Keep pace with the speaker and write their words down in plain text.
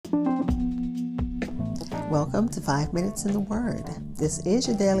Welcome to 5 Minutes in the Word. This is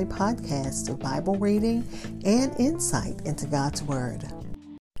your daily podcast of Bible reading and insight into God's Word.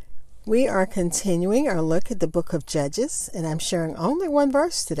 We are continuing our look at the book of Judges, and I'm sharing only one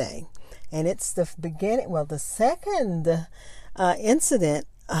verse today. And it's the second incident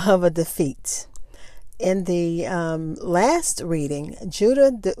of a defeat. In the last reading,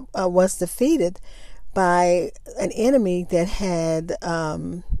 Judah was defeated by an enemy that had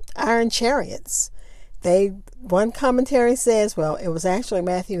iron chariots. One commentary says, it was actually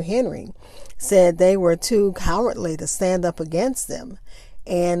Matthew Henry, said they were too cowardly to stand up against them.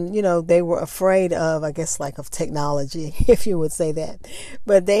 And, they were afraid of, of technology, if you would say that.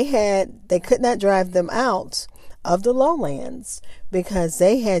 But they could not drive them out of the lowlands because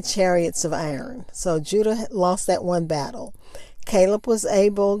they had chariots of iron. So Judah lost that one battle. Caleb was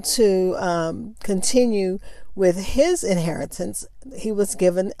able to continue with his inheritance. He was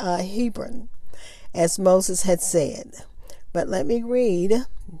given Hebron, as Moses had said. But let me read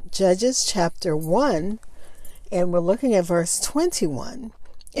Judges chapter 1, and we're looking at verse 21.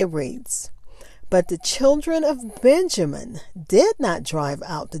 It reads, "But the children of Benjamin did not drive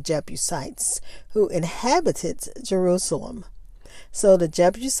out the Jebusites who inhabited Jerusalem. So the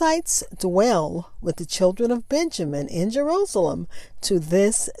Jebusites dwell with the children of Benjamin in Jerusalem to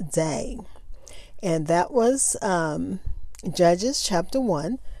this day." And that was Judges chapter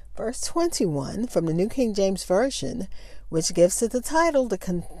 1, verse 21 from the New King James Version, which gives it the title, "The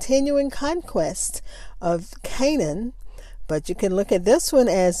Continuing Conquest of Canaan." But you can look at this one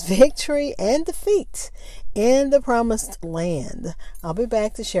as victory and defeat in the promised land. I'll be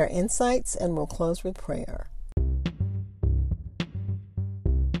back to share insights, and we'll close with prayer.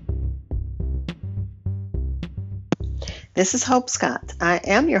 This is Hope Scott. I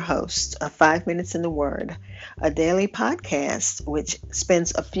am your host of 5 Minutes in the Word, a daily podcast which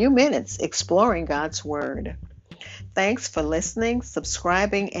spends a few minutes exploring God's Word. Thanks for listening,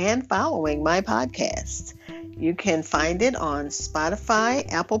 subscribing, and following my podcast. You can find it on Spotify,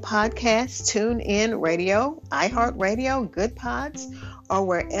 Apple Podcasts, TuneIn Radio, iHeartRadio, Good Pods, or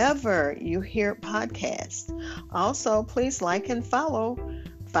wherever you hear podcasts. Also, please like and follow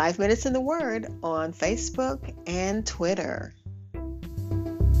 5 Minutes in the Word on Facebook and Twitter.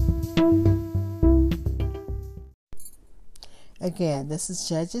 Again, this is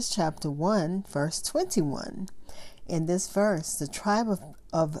Judges chapter 1, verse 21. In this verse, the tribe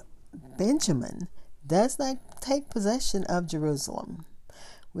of Benjamin does not take possession of Jerusalem.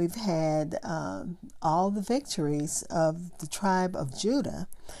 We've had all the victories of the tribe of Judah,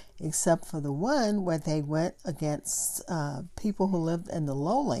 except for the one where they went against people who lived in the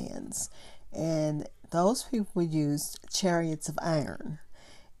lowlands. And those people used chariots of iron.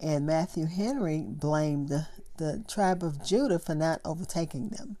 And Matthew Henry blamed the tribe of Judah for not overtaking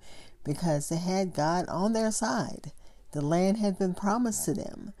them because they had God on their side. The land had been promised to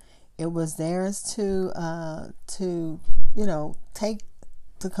them. It was theirs to take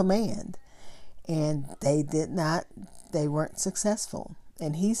the command. And they weren't successful.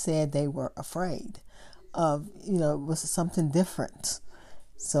 And he said they were afraid of, it was something different.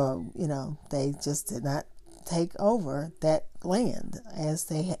 So, they just did not take over that land as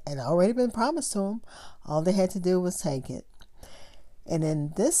they had already been promised to them. All they had to do was take it. And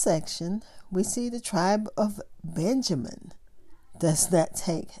in this section, we see the tribe of Benjamin does not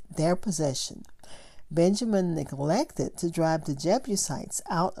take their possession. Benjamin neglected to drive the Jebusites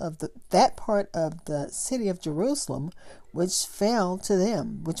out of that part of the city of Jerusalem, which fell to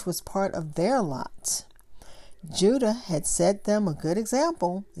them, which was part of their lot. Judah had set them a good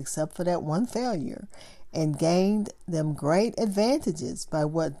example, except for that one failure, and gained them great advantages by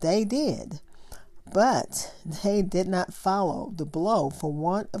what they did. But they did not follow the blow for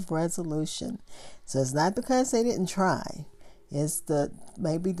want of resolution. So it's not because they didn't try. It's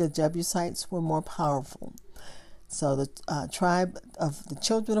maybe the Jebusites were more powerful. So the tribe of the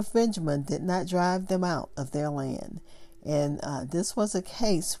children of Benjamin did not drive them out of their land. And this was a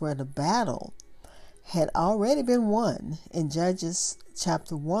case where the battle had already been won in Judges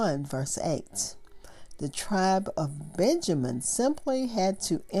chapter 1, verse 8. The tribe of Benjamin simply had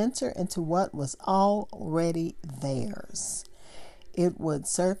to enter into what was already theirs. It would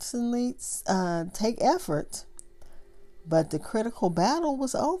certainly take effort, but the critical battle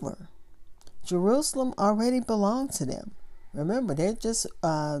was over. Jerusalem already belonged to them. Remember, they're just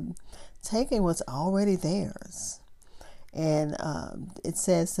taking what's already theirs. And it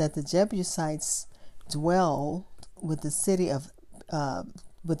says that the Jebusites dwell with the city of,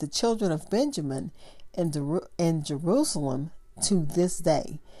 with the children of Benjamin in Jerusalem to this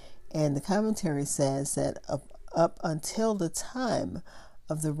day. And the commentary says that up until the time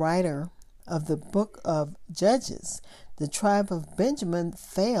of the writer of the book of Judges, the tribe of Benjamin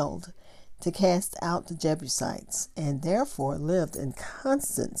failed to cast out the Jebusites and therefore lived in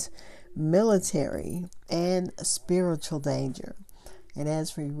constant military and spiritual danger. And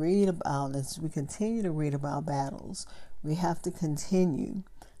as we continue to read about battles, we have to continue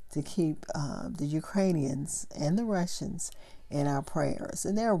to keep the Ukrainians and the Russians in our prayers.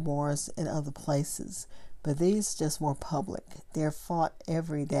 And there are wars in other places, but these just more public. They're fought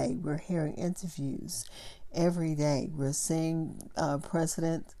every day. We're hearing interviews every day. We're seeing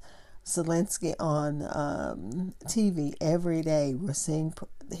President Zelensky on TV every day. We're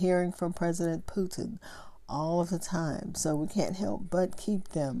hearing from President Putin all of the time. So we can't help but keep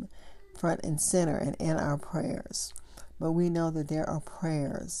them front and center and in our prayers. But we know that there are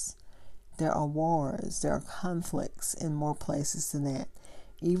prayers, there are wars, there are conflicts in more places than that.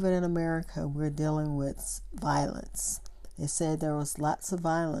 Even in America, we're dealing with violence. They said there was lots of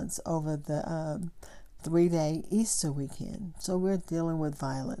violence over the 3-day Easter weekend. So we're dealing with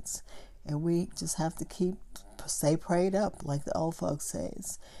violence. And we just have to stay prayed up, like the old folks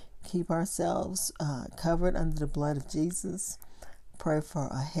says. Keep ourselves covered under the blood of Jesus. Pray for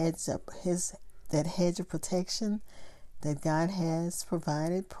that hedge of protection that God has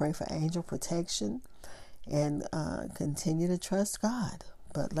provided. Pray for angel protection and continue to trust God.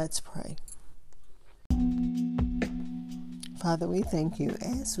 But let's pray. Father, we thank you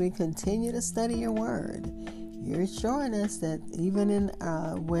as we continue to study your word. You're showing us that even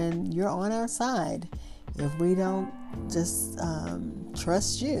when you're on our side, if we don't just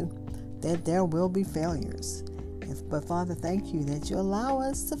trust you, that there will be failures. But Father, thank you that you allow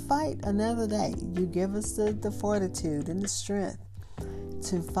us to fight another day. You give us the fortitude and the strength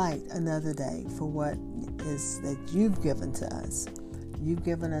to fight another day for what is that you've given to us. You've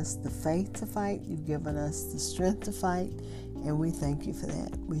given us the faith to fight. You've given us the strength to fight. And we thank you for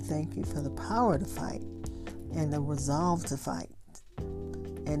that. We thank you for the power to fight and the resolve to fight.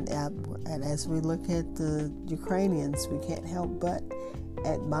 And as we look at the Ukrainians, we can't help but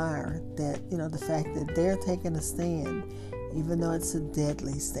admire that, the fact that they're taking a stand, even though it's a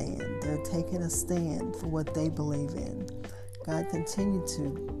deadly stand. They're taking a stand for what they believe in. God, continue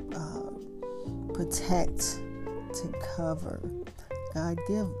to protect, to cover. God,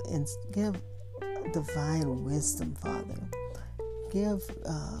 give divine wisdom, Father. Give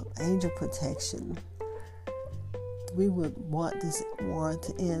angel protection. We would want this war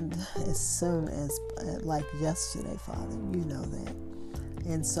to end as soon as, like yesterday, Father. You know that.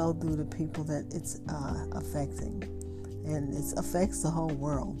 And so do the people that it's affecting. And it affects the whole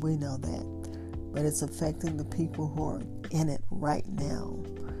world. We know that. But it's affecting the people who are in it right now.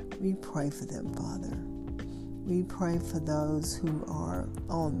 We pray for them, Father. We pray for those who are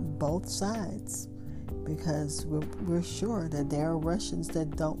on both sides, because we're sure that there are Russians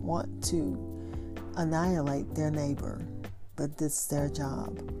that don't want to annihilate their neighbor, but this is their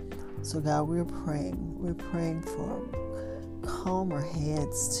job. So God, we're praying for calmer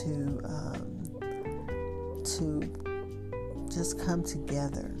heads to just come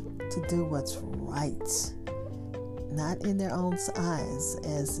together to do what's right, not in their own eyes,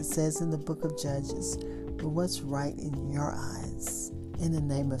 as it says in the book of Judges, but what's right in your eyes, in the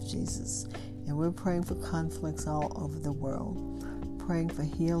name of Jesus. And we're praying for conflicts all over the world, praying for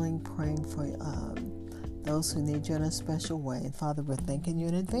healing, praying for those who need you in a special way. And Father, we're thanking you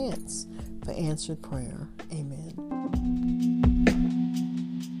in advance for answered prayer. Amen.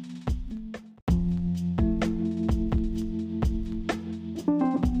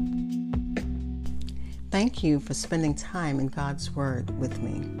 Thank you for spending time in God's Word with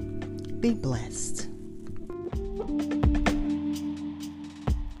me. Be blessed.